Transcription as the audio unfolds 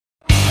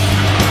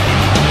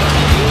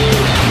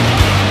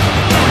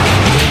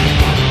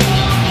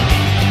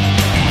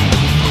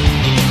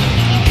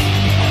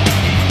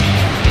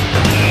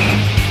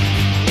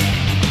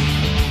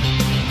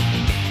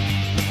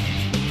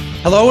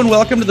Hello and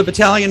welcome to the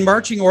Battalion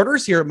Marching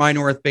Orders here at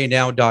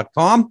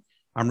mynorthbaynow.com.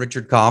 I'm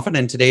Richard Coffin,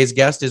 and today's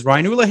guest is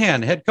Ryan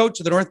Oulahen, head coach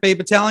of the North Bay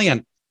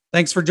Battalion.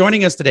 Thanks for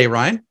joining us today,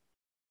 Ryan.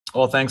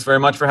 Well, thanks very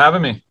much for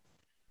having me.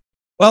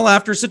 Well,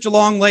 after such a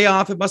long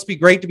layoff, it must be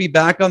great to be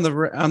back on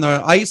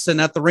the ice and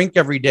at the rink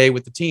every day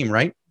with the team,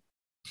 right?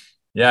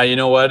 Yeah, you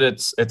know what?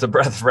 It's a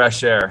breath of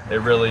fresh air.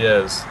 It really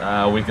is.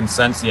 We can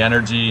sense the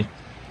energy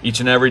each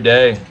and every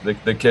day.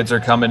 The kids are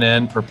coming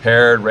in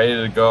prepared, ready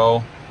to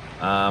go.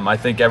 I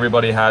think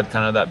everybody had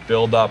kind of that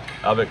buildup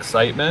of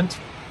excitement,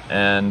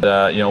 and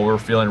we're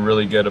feeling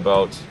really good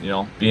about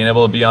being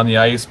able to be on the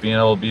ice, being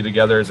able to be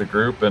together as a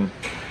group,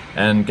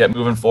 and get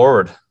moving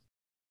forward.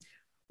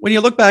 When you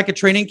look back at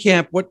training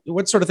camp,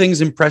 what sort of things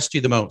impressed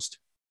you the most?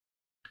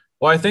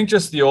 Well, I think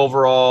just the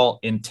overall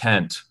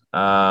intent.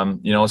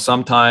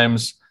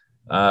 Sometimes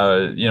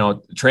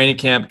training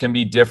camp can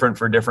be different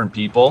for different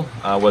people.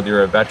 Whether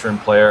you're a veteran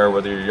player,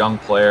 whether you're a young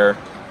player,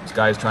 there's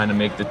guys trying to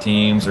make the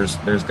teams.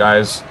 There's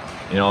guys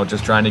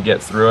just trying to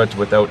get through it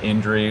without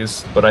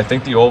injuries. But I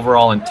think the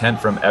overall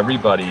intent from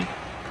everybody,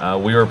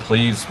 we were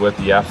pleased with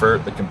the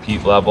effort, the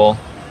compete level,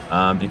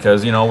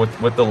 because,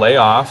 with the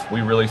layoff,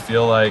 we really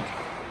feel like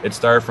it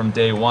started from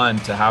day one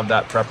to have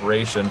that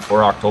preparation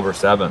for October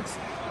 7th.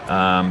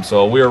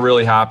 So we were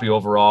really happy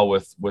overall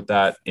with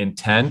that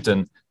intent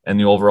and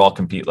the overall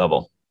compete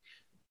level.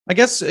 I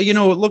guess,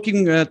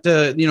 looking at,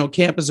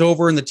 camp is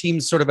over and the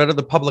team's sort of out of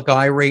the public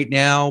eye right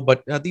now,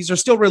 but these are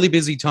still really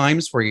busy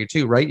times for you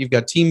too, right? You've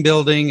got team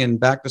building and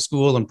back to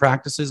school and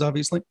practices,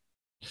 obviously.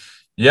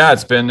 Yeah,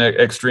 it's been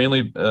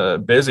extremely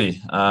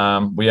busy.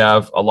 We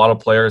have a lot of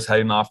players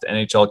heading off to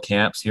NHL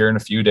camps here in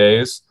a few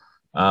days.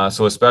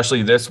 So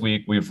especially this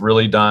week, we've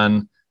really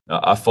done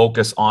a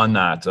focus on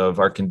that, of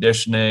our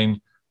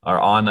conditioning, our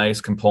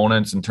on-ice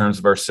components in terms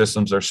of our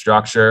systems, our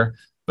structure.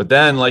 But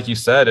then, like you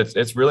said,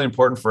 it's really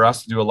important for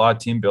us to do a lot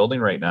of team building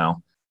right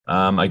now.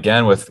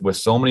 Again, with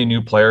so many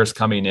new players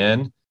coming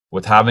in,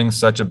 with having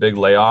such a big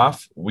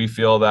layoff, we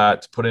feel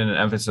that putting an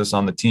emphasis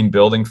on the team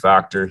building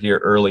factor here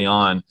early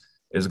on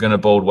is going to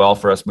bode well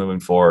for us moving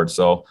forward.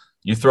 So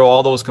you throw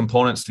all those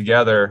components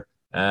together,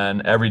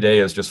 and every day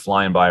is just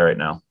flying by right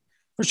now.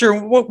 For sure.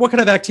 What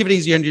kind of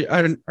activities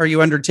are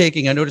you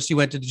undertaking? I noticed you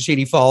went to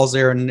Shady Falls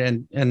there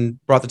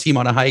and brought the team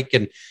on a hike.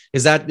 And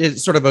is that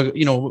sort of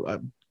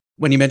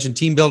when you mentioned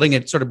team building,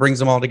 it sort of brings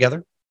them all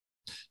together?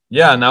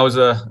 Yeah, and that was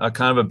a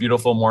kind of a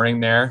beautiful morning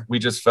there. We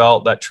just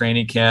felt that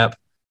training camp,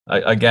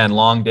 again,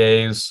 long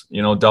days,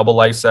 double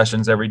ice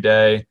sessions every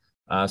day.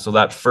 So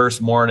that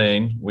first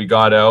morning we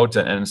got out,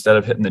 and instead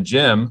of hitting the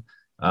gym,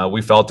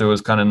 we felt it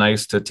was kind of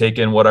nice to take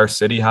in what our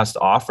city has to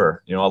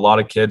offer. A lot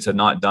of kids had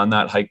not done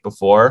that hike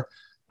before.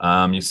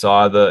 You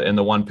saw in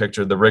the one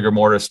picture, the rigor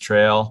mortis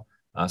trail.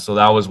 So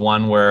that was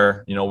one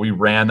where, we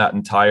ran that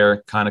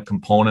entire kind of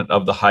component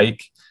of the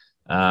hike,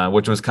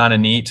 which was kind of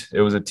neat.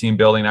 It was a team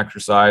building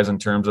exercise in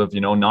terms of,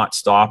 not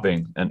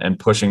stopping and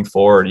pushing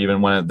forward,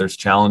 even when there's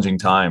challenging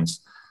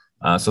times.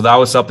 So that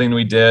was something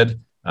we did.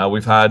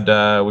 We've done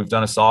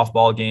a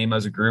softball game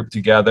as a group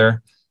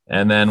together.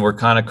 And then we're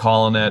kind of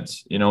calling it,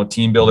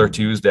 Team Builder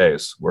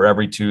Tuesdays, where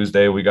every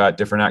Tuesday we got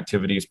different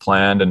activities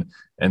planned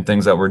and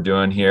things that we're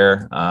doing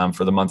here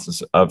for the month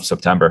of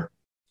September.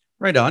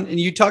 Right on. And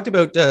you talked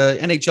about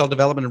NHL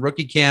development and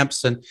rookie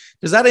camps. And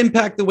does that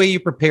impact the way you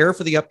prepare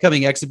for the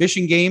upcoming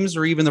exhibition games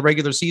or even the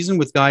regular season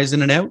with guys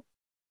in and out?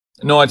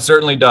 No, it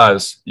certainly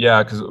does.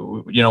 Yeah, because,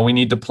 we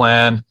need to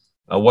plan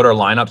what our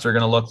lineups are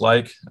going to look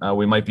like.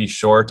 We might be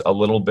short a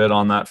little bit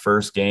on that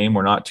first game.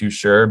 We're not too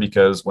sure,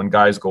 because when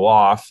guys go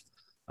off,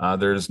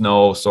 there's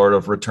no sort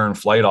of return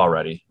flight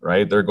already,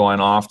 right? They're going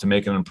off to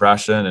make an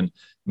impression, and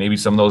maybe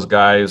some of those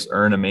guys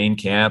earn a main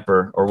camp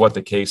or what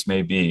the case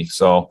may be.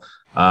 So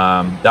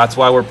that's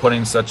why we're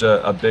putting such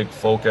a big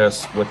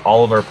focus with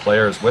all of our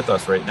players with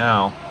us right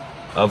now,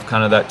 of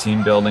kind of that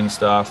team building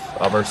stuff,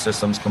 of our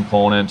systems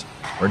component.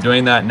 We're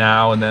doing that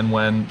now, and then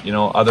when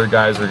other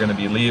guys are going to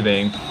be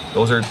leaving,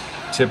 those are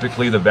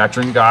typically the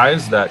veteran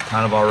guys that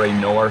kind of already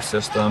know our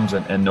systems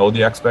and know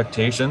the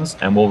expectations,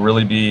 and will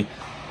really be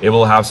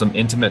able to have some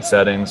intimate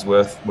settings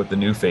with the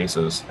new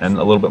faces and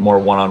a little bit more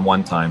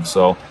one-on-one time.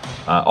 So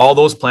all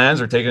those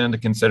plans are taken into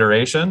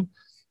consideration,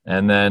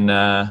 and then,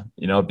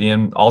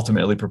 being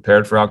ultimately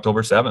prepared for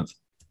October 7th.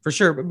 For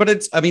sure. But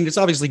it's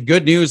obviously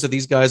good news that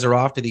these guys are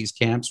off to these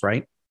camps,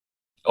 right?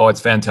 Oh,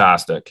 it's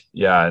fantastic.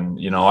 Yeah.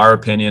 And, our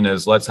opinion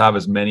is let's have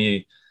as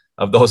many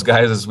of those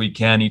guys as we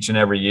can each and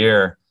every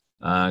year.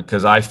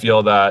 Because I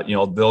feel that,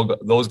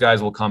 those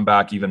guys will come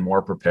back even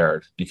more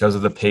prepared because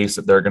of the pace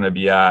that they're going to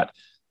be at.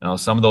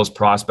 Some of those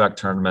prospect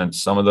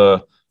tournaments, some of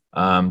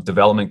the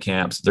development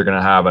camps they're going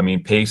to have.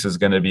 Pace is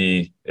going to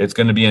be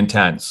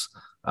intense.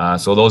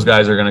 So those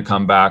guys are going to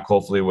come back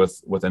hopefully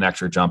with an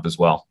extra jump as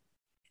well.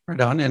 Right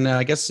on. And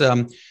I guess,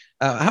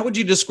 how would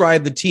you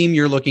describe the team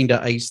you're looking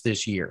to ice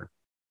this year?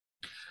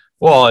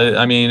 Well,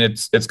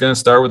 it's going to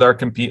start with our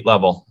compete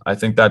level. I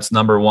think that's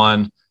number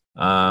one.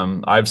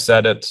 I've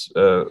said it,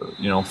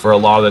 for a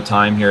lot of the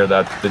time here,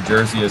 that the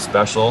jersey is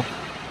special.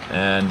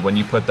 And when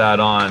you put that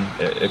on,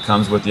 it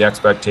comes with the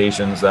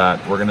expectations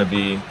that we're going to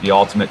be the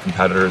ultimate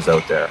competitors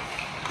out there.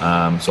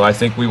 So I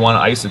think we want to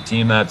ice a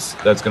team that's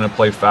going to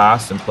play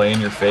fast and play in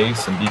your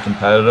face and be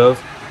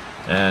competitive,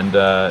 and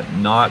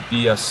not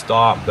be a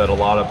stop that a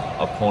lot of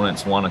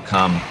opponents want to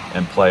come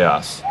and play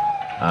us.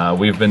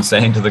 We've been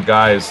saying to the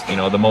guys, you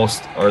know, the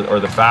most or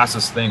the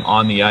fastest thing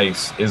on the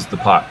ice is the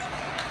puck.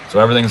 So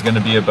everything's going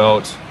to be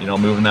about, you know,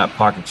 moving that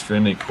puck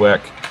extremely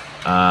quick.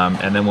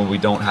 And then when we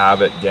don't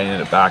have it, getting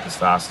it back as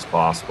fast as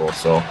possible.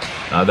 So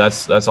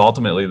that's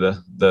ultimately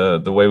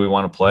the way we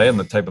want to play and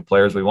the type of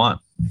players we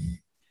want.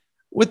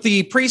 With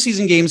the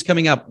preseason games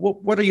coming up,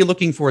 what are you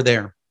looking for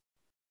there?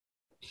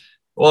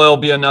 Well, it'll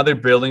be another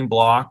building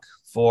block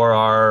for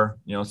our,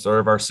 you know, sort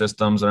of our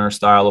systems and our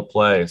style of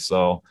play.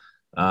 So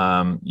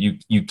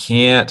you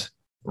can't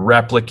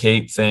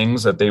replicate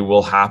things that they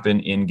will happen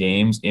in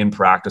games, in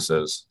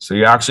practices. So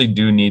you actually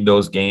do need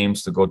those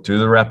games to go through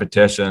the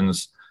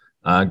repetitions,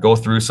 go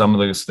through some of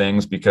those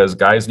things, because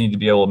guys need to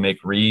be able to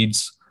make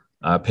reads.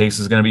 Pace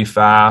is going to be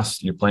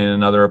fast. You're playing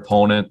another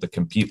opponent. The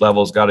compete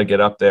level's got to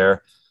get up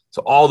there.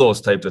 So all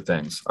those types of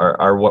things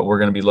are what we're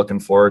going to be looking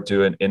forward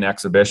to in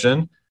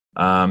exhibition.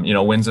 You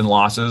know, wins and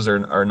losses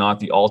are not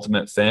the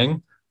ultimate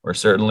thing, or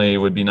certainly it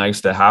would be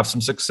nice to have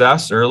some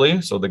success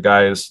early so the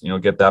guys, you know,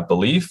 get that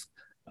belief.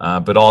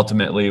 But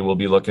ultimately we'll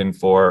be looking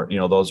for, you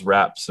know, those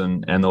reps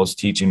and those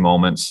teaching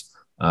moments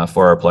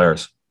for our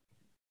players.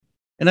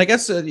 And I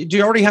guess, do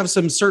you already have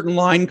some certain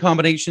line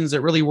combinations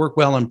that really work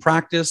well in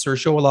practice or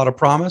show a lot of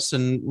promise?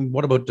 And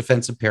what about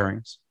defensive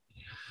pairings?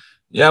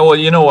 Yeah, well,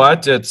 you know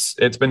what?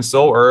 It's been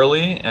so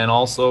early, and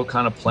also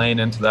kind of playing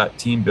into that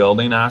team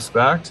building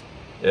aspect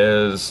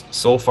is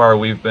so far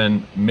we've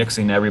been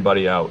mixing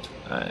everybody out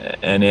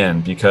and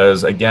in,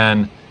 because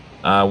again,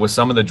 with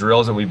some of the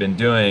drills that we've been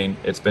doing,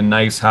 it's been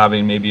nice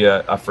having maybe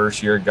a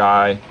first-year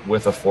guy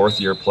with a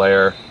fourth-year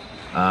player,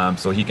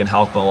 so he can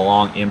help them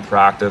along in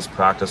practice.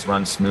 Practice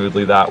runs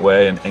smoothly that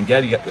way, and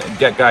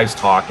get guys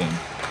talking.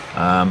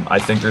 I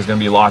think there's going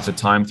to be lots of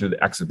time through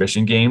the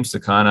exhibition games to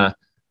kind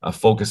of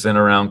focus in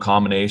around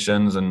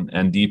combinations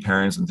and deep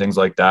pairings and things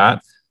like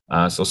that.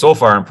 So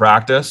far in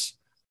practice,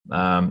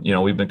 you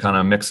know, we've been kind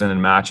of mixing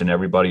and matching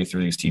everybody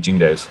through these teaching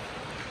days.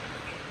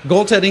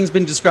 Goaltending's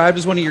been described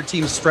as one of your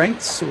team's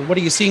strengths. What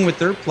are you seeing with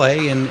their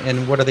play,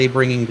 and what are they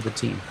bringing to the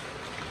team?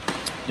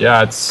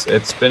 Yeah,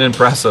 it's been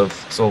impressive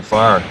so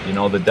far. You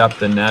know, the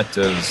depth in net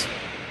is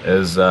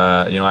you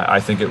know, I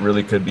think it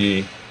really could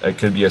be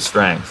a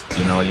strength.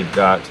 You know, you've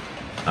got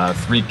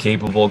 3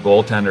 capable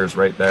goaltenders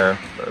right there,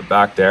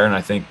 back there, and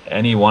I think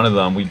any one of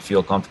them we'd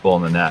feel comfortable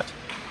in the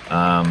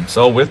net.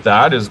 So with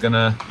that is going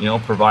to, you know,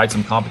 provide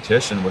some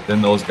competition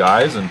within those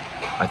guys, and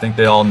I think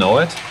they all know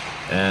it.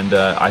 And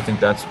I think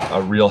that's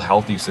a real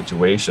healthy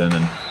situation.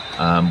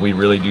 And we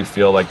really do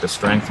feel like the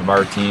strength of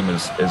our team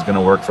is going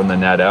to work from the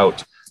net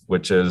out,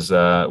 which is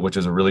a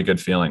really good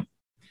feeling.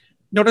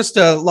 Noticed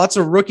lots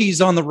of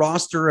rookies on the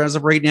roster as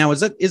of right now.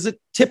 Is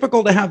it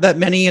typical to have that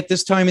many at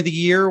this time of the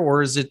year,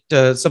 or is it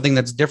something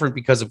that's different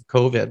because of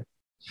COVID?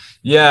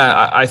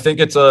 Yeah, I think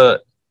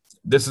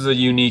this is a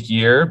unique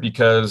year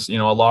because, you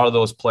know, a lot of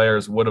those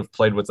players would have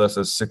played with us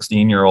as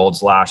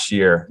 16-year-olds last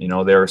year. You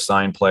know, they were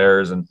signed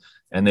players and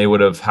they would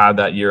have had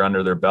that year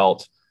under their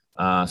belt.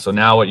 So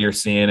now what you're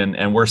seeing,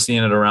 and we're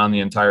seeing it around the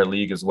entire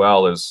league as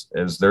well, is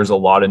there's a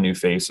lot of new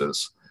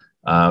faces.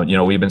 You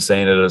know, we've been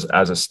saying it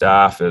as a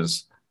staff,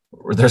 is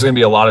there's going to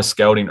be a lot of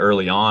scouting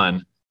early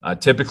on.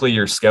 Typically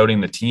you're scouting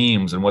the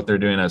teams and what they're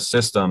doing as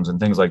systems and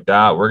things like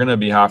that. We're going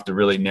to have to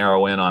really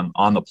narrow in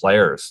on the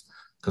players,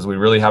 because we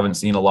really haven't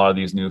seen a lot of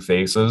these new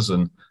faces.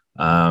 And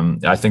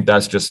I think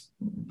that's just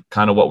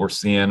kind of what we're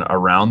seeing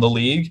around the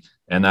league.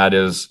 And that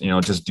is, you know,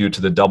 just due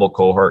to the double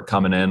cohort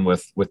coming in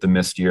with the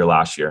missed year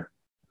last year.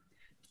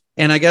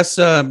 And I guess,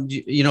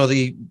 you know,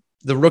 the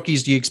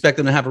rookies, do you expect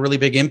them to have a really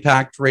big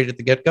impact right at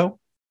the get-go?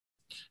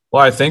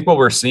 Well, I think what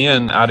we're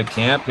seeing out of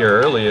camp here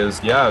early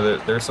is, yeah,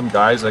 there's some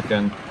guys that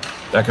can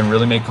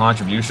really make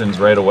contributions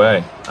right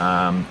away,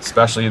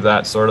 especially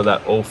that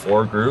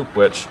 04 group,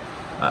 which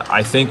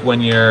I think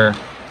when you're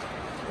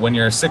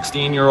a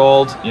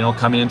 16-year-old, you know,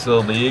 coming into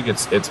the league,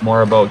 it's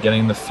more about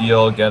getting the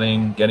feel,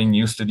 getting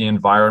used to the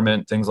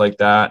environment, things like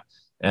that.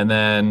 And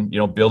then, you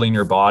know, building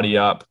your body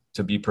up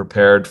to be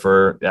prepared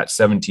for that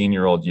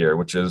 17-year-old year,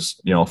 which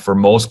is, you know, for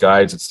most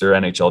guys, it's their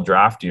NHL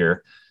draft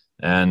year.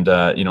 And,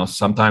 you know,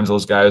 sometimes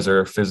those guys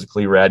are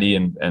physically ready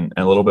and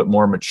a little bit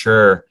more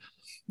mature.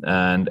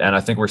 And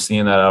I think we're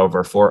seeing that out of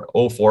our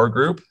 04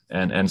 group,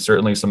 and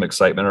certainly some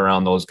excitement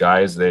around those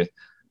guys.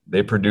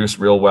 They produce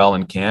real well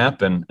in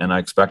camp, and I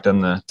expect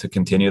them to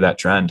continue that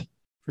trend.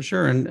 For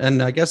sure.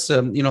 And I guess,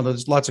 you know,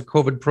 there's lots of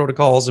COVID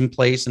protocols in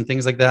place and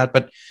things like that,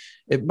 but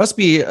it must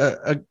be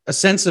a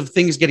sense of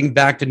things getting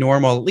back to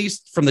normal, at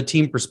least from the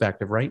team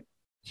perspective, right?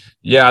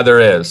 Yeah, there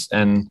is.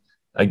 And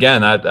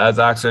again, that's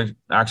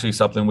actually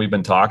something we've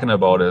been talking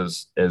about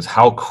is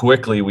how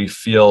quickly we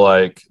feel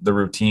like the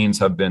routines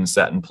have been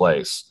set in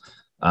place.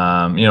 You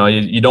know,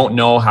 you don't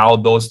know how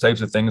those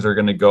types of things are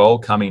going to go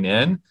coming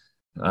in,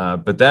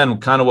 But then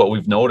kind of what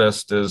we've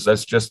noticed is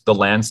that's just the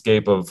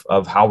landscape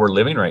of how we're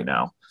living right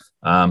now.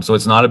 So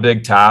it's not a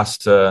big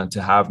task to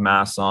have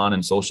masks on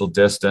and social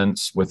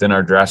distance within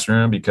our dressing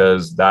room,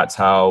 because that's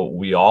how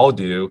we all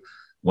do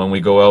when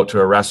we go out to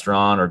a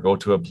restaurant or go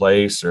to a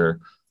place, or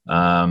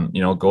go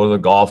to the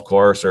golf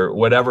course, or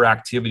whatever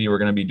activity we're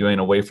going to be doing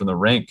away from the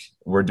rink.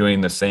 We're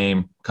doing the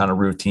same kind of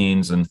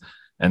routines and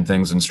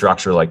things and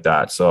structure like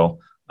that. So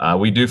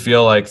we do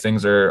feel like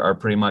things are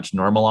pretty much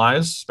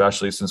normalized,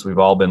 especially since we've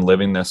all been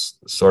living this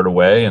sort of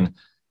way. And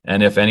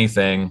if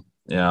anything,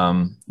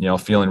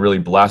 feeling really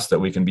blessed that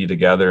we can be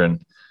together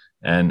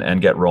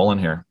and get rolling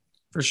here.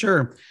 For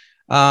sure.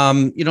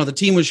 The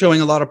team was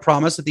showing a lot of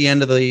promise at the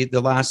end of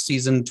the last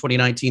season,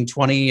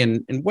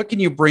 2019-20. And what can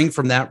you bring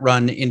from that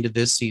run into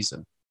this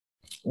season?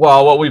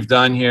 Well, what we've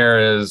done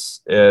here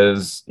is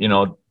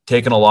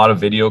taken a lot of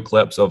video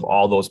clips of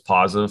all those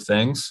positive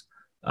things.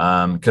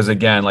 Because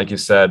again, like you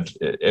said,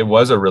 it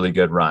was a really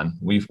good run.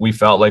 We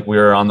felt like we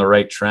were on the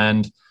right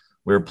trend.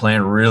 We were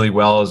playing really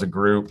well as a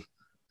group.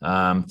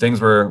 Things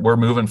were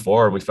moving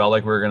forward. We felt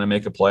like we were going to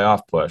make a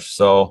playoff push.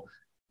 So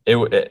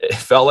it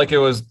felt like it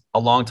was a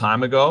long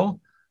time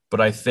ago,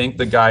 but I think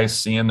the guys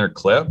seeing their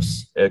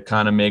clips, it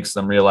kind of makes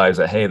them realize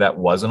that, hey, that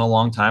wasn't a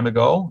long time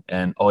ago.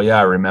 And, oh yeah,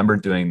 I remember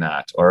doing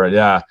that. Or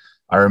yeah,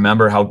 I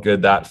remember how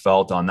good that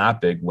felt on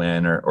that big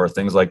win, or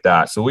things like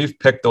that. So we've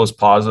picked those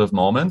positive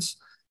moments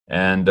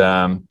and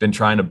been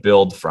trying to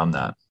build from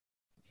that.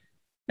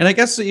 And I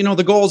guess,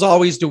 the goal is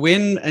always to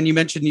win. And you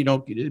mentioned,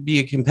 be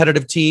a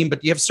competitive team,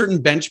 but do you have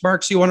certain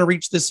benchmarks you want to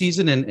reach this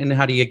season, and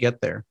how do you get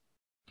there?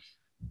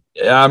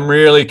 Yeah, I'm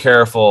really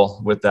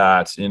careful with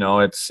that.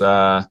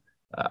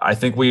 I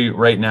think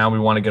right now we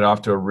want to get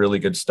off to a really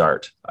good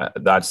start.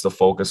 That's the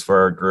focus for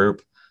our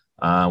group.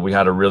 We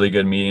had a really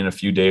good meeting a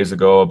few days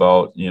ago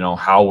about,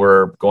 how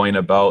we're going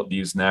about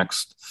these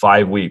next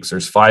 5 weeks.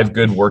 There's 5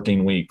 good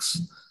working weeks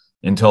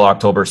until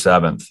October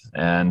 7th.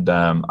 And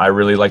I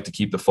really like to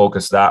keep the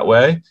focus that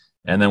way.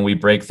 And then we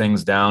break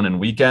things down in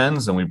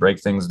weekends, and we break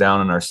things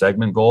down in our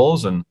segment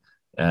goals. And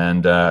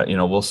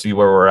we'll see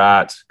where we're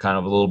at kind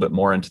of a little bit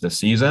more into the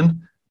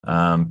season.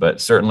 But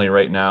certainly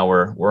right now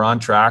we're on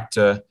track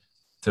to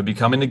be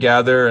coming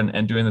together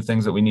and doing the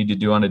things that we need to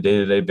do on a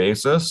day-to-day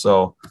basis.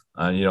 So,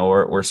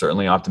 we're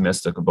certainly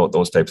optimistic about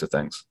those types of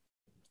things.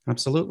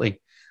 Absolutely.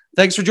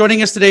 Thanks for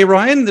joining us today,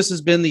 Ryan. This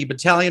has been the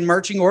Battalion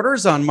Marching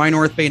Orders on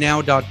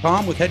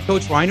mynorthbaynow.com with head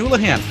coach Ryan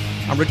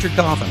Oulahen. I'm Richard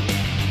Coffin.